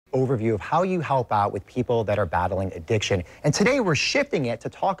overview of how you help out with people that are battling addiction. And today we're shifting it to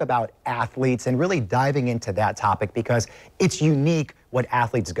talk about athletes and really diving into that topic because it's unique what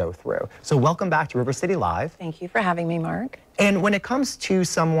athletes go through. So welcome back to River City Live. Thank you for having me, Mark. And when it comes to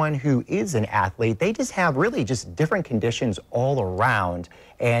someone who is an athlete, they just have really just different conditions all around.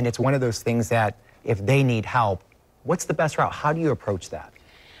 And it's one of those things that if they need help, what's the best route? How do you approach that?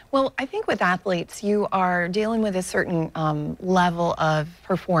 Well, I think with athletes, you are dealing with a certain level of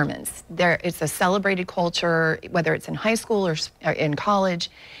performance. It's a celebrated culture, whether it's in high school or in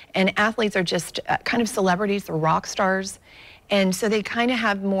college, and athletes are just kind of celebrities, they're rock stars. And so they kind of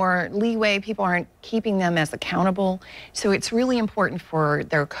have more leeway. People aren't keeping them as accountable. So it's really important for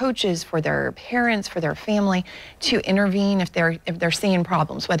their coaches, for their parents, for their family to intervene if they're seeing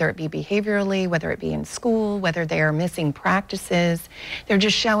problems, whether it be behaviorally, whether it be in school, whether they are missing practices. They're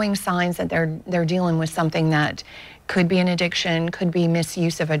just showing signs that they're dealing with something that could be an addiction, could be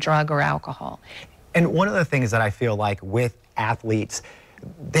misuse of a drug or alcohol. And one of the things that I feel like with athletes,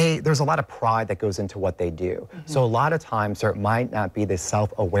 there's a lot of pride that goes into what they do. So a lot of times there might not be this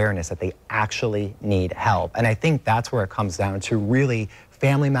self-awareness that they actually need help. And I think that's where it comes down to really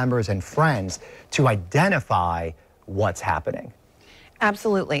family members and friends to identify what's happening.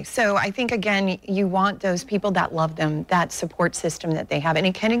 Absolutely. So I think, again, you want those people that love them, that support system that they have. And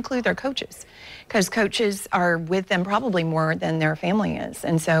it can include their coaches, because coaches are with them probably more than their family is.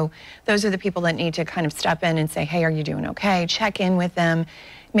 And so those are the people that need to kind of step in and say, hey, are you doing okay? Check in with them.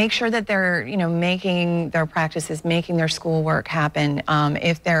 Make sure that they're, making their practices, making their schoolwork happen.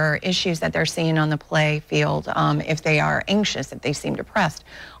 If there are issues that they're seeing on the play field, if they are anxious, if they seem depressed,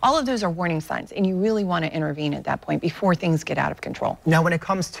 all of those are warning signs, and you really want to intervene at that point before things get out of control. Now, when it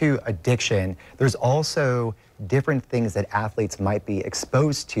comes to addiction, there's also different things that athletes might be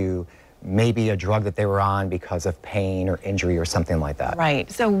exposed to, maybe a drug that they were on because of pain or injury or something like that.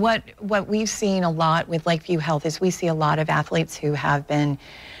 Right. So what we've seen a lot with Lakeview Health is we see a lot of athletes who have been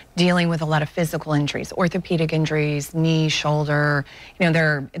dealing with a lot of physical injuries, orthopedic injuries, knee, shoulder.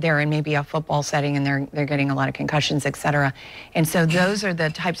 They're in maybe a football setting and they're getting a lot of concussions, et cetera. And so those are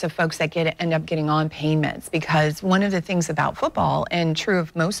the types of folks that end up getting on pain meds, because one of the things about football, and true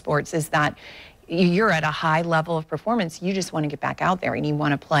of most sports, is that you're at a high level of performance. You just want to get back out there and you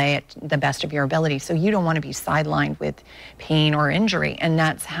want to play at the best of your ability. So you don't want to be sidelined with pain or injury. And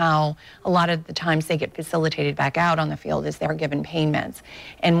that's how a lot of the times they get facilitated back out on the field, is they're given pain meds.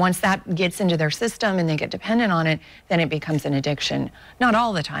 And once that gets into their system and they get dependent on it, then it becomes an addiction. Not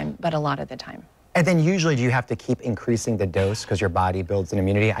all the time, but a lot of the time. And then usually do you have to keep increasing the dose because your body builds an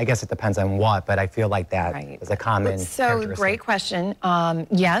immunity? I guess it depends on what, but I feel like that is a common So great question.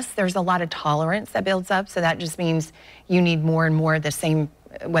 Yes, there's a lot of tolerance that builds up. So that just means you need more and more of the same,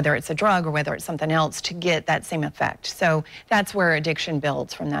 whether it's a drug or whether it's something else, to get that same effect. So that's where addiction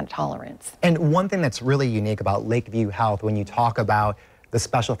builds, from that tolerance. And one thing that's really unique about Lakeview Health, when you talk about the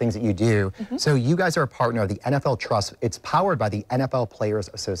special things that you do. So you guys are a partner of the NFL Trust. It's powered by the NFL Players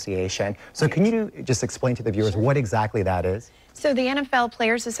Association. So can you just explain to the viewers what exactly that is? So the NFL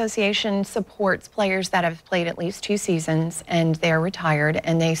Players Association supports players that have played at least 2 seasons and they're retired,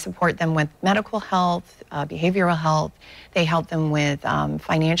 and they support them with medical health, behavioral health. They help them with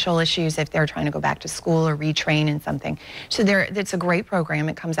financial issues if they're trying to go back to school or retrain in something. So it's a great program.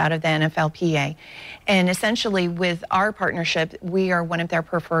 It comes out of the NFLPA. And essentially with our partnership, we are one of their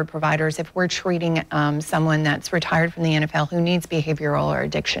preferred providers if we're treating someone that's retired from the NFL who needs behavioral or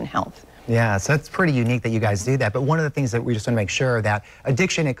addiction health. Yeah, so it's pretty unique that you guys do that. But one of the things that we just want to make sure that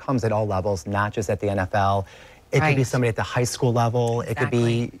addiction, it comes at all levels, not just at the NFL. It could be somebody at the high school level. It could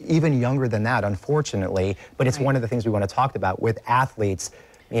be even younger than that, unfortunately. But it's one of the things we want to talk about with athletes.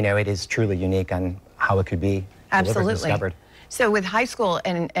 It is truly unique on how it could be discovered. So with high school,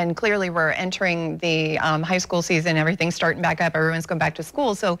 and clearly we're entering the high school season, everything's starting back up, everyone's going back to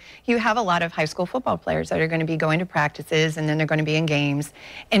school. So you have a lot of high school football players that are going to be going to practices, and then they're going to be in games.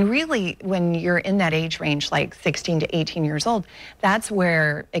 And really, when you're in that age range, like 16 to 18 years old, that's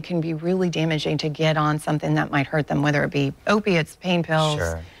where it can be really damaging to get on something that might hurt them, whether it be opiates, pain pills,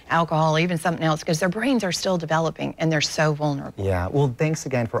 alcohol, even something else, because their brains are still developing and they're so vulnerable. Yeah, well, thanks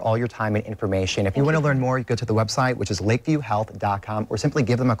again for all your time and information. If you want to learn more, you go to the website, which is lakeviewhealth.com, or simply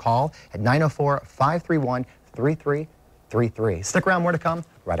give them a call at 904-531-3333. Stick around, more to come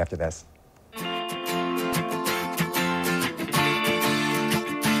right after this.